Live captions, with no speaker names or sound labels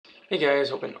Hey guys,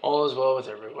 hoping all is well with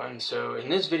everyone. So in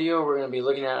this video we're going to be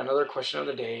looking at another question of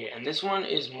the day, and this one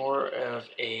is more of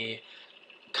a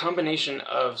combination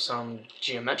of some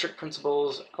geometric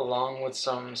principles along with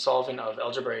some solving of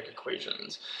algebraic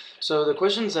equations. So the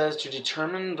question says to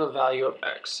determine the value of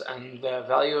x, and the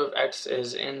value of x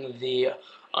is in the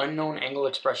unknown angle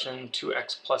expression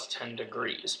 2x plus 10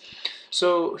 degrees.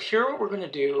 So here what we're going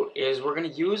to do is we're going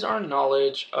to use our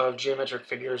knowledge of geometric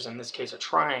figures, in this case a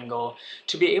triangle,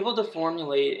 to be able to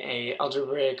formulate an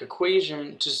algebraic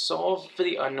equation to solve for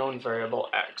the unknown variable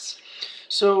x.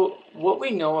 So what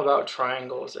we know about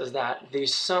triangles is that the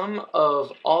sum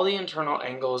of all the internal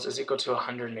angles is equal to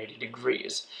 180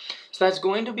 degrees. So that's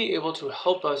going to be able to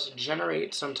help us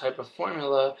generate some type of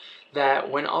formula that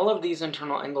when all of these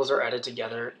internal angles are added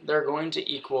together, they're going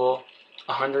to equal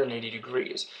 180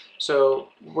 degrees. So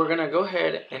we're going to go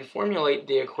ahead and formulate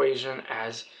the equation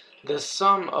as the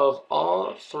sum of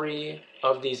all three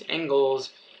of these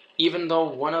angles, even though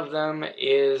one of them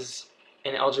is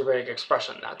an algebraic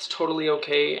expression. That's totally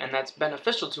okay, and that's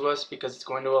beneficial to us because it's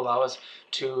going to allow us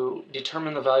to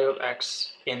determine the value of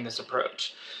x in this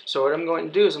approach. So what I'm going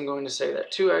to do is I'm going to say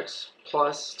that 2x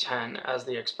plus 10 as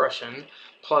the expression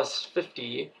plus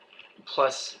 50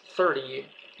 plus 30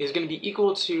 is going to be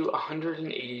equal to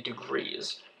 180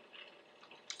 degrees.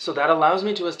 So that allows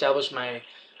me to establish my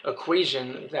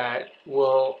equation that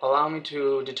will allow me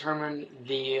to determine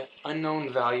the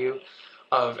unknown value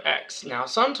of x. Now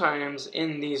sometimes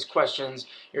in these questions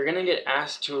you're going to get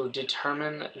asked to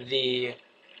determine the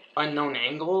unknown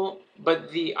angle,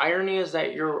 but the irony is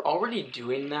that you're already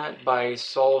doing that by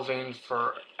solving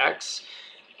for x.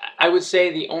 I would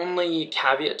say the only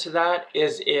caveat to that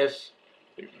is if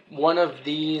one of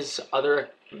these other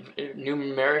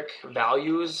numeric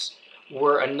values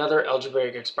were another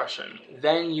algebraic expression,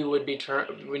 then you would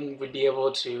be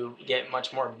able to get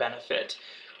much more benefit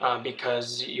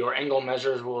because your angle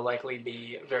measures will likely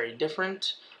be very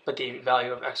different, but the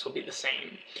value of x will be the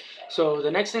same. So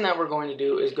the next thing that we're going to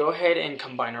do is go ahead and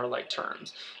combine our like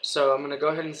terms. So I'm going to go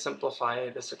ahead and simplify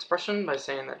this expression by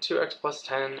saying that 2x plus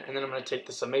 10, and then I'm going to take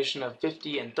the summation of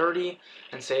 50 and 30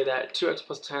 and say that 2x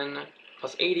plus 10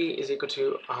 plus 80 is equal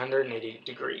to 180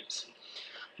 degrees.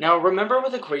 Now remember,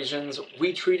 with equations,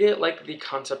 we treat it like the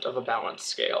concept of a balanced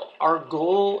scale. Our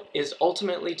goal is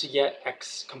ultimately to get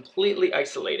x completely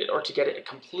isolated, or to get it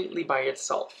completely by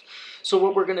itself. So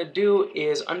what we're going to do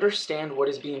is understand what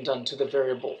is being done to the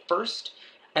variable first,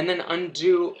 and then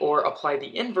undo or apply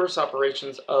the inverse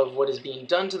operations of what is being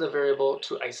done to the variable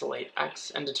to isolate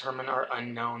x and determine our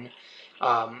unknown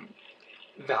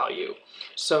value.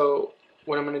 So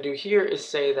what I'm going to do here is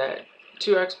say that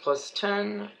 2x plus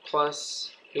 10 plus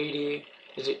 80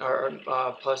 is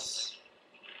plus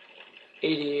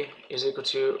 80 is equal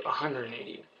to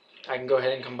 180. I can go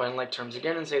ahead and combine like terms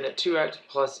again and say that 2x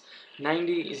plus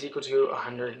 90 is equal to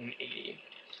 180.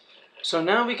 So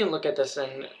now we can look at this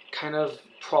and kind of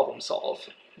problem solve.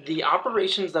 The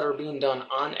operations that are being done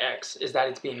on x is that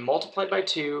it's being multiplied by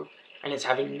 2 and it's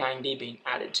having 90 being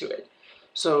added to it.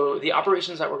 So the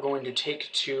operations that we're going to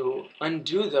take to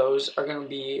undo those are going to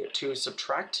be to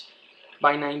subtract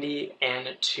by 90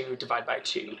 and to divide by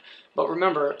 2. But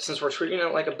remember, since we're treating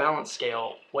it like a balance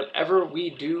scale, whatever we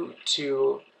do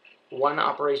to one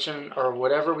operation, or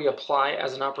whatever we apply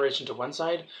as an operation to one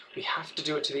side, we have to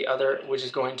do it to the other, which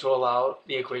is going to allow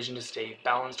the equation to stay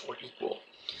balanced or equal.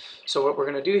 So what we're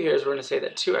going to do here is we're going to say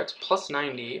that 2x plus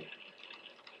 90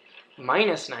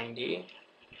 minus 90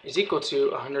 is equal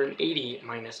to 180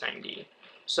 minus 90.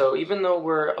 So even though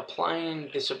we're applying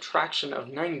the subtraction of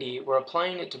 90, we're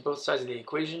applying it to both sides of the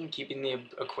equation, keeping the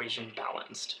equation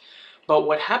balanced. But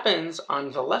what happens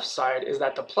on the left side is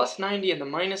that the plus 90 and the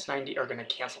minus 90 are going to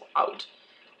cancel out.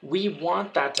 We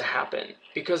want that to happen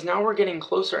because now we're getting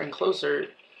closer and closer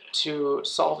to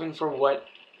solving for what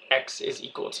x is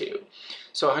equal to.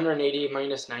 So 180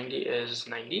 minus 90 is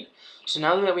 90. So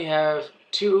now that we have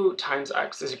 2 times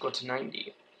x is equal to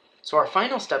 90. So our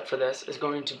final step for this is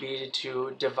going to be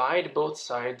to divide both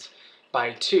sides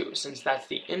by 2, since that's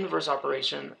the inverse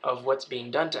operation of what's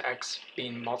being done to x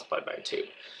being multiplied by 2.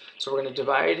 So we're going to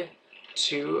divide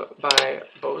 2 by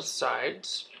both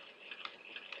sides.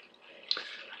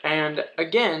 And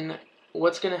again,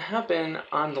 what's going to happen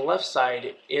on the left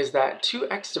side is that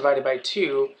 2x divided by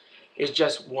 2 is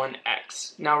just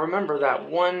 1x. Now remember that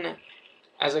 1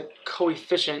 as a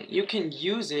coefficient, you can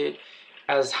use it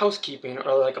as housekeeping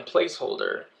or like a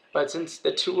placeholder, but since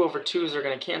the 2 over 2's are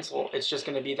going to cancel, it's just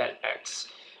going to be that x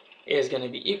is going to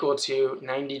be equal to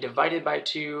 90 divided by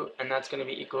 2, and that's going to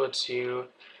be equal to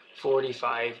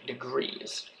 45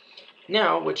 degrees.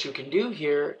 Now, what you can do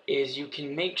here is you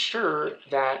can make sure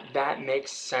that that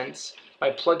makes sense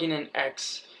by plugging in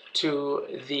x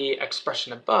to the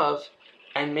expression above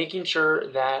and making sure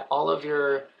that all of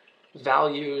your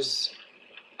values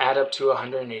add up to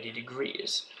 180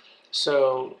 degrees.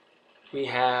 So we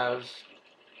have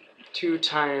 2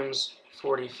 times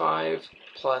 45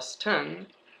 plus 10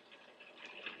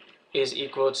 is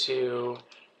equal to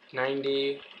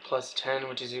 90 plus 10,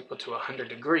 which is equal to 100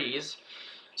 degrees.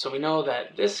 So we know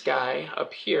that this guy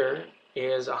up here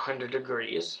is 100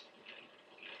 degrees.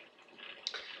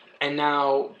 And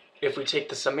now, if we take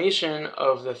the summation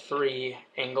of the 3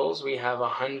 angles, we have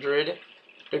 100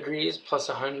 degrees plus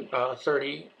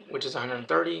 30, which is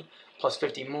 130, plus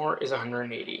 50 more is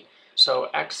 180. So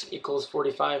x equals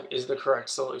 45 is the correct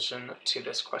solution to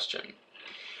this question.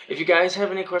 If you guys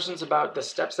have any questions about the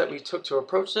steps that we took to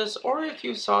approach this, or if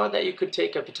you saw that you could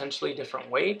take a potentially different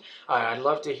way, I'd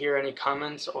love to hear any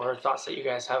comments or thoughts that you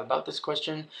guys have about this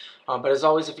question. But as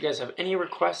always, if you guys have any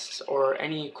requests or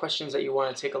any questions that you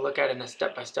want to take a look at in a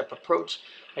step-by-step approach,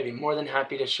 I'd be more than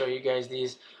happy to show you guys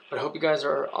these. But I hope you guys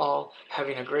are all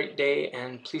having a great day,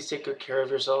 and please take good care of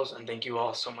yourselves, and thank you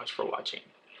all so much for watching.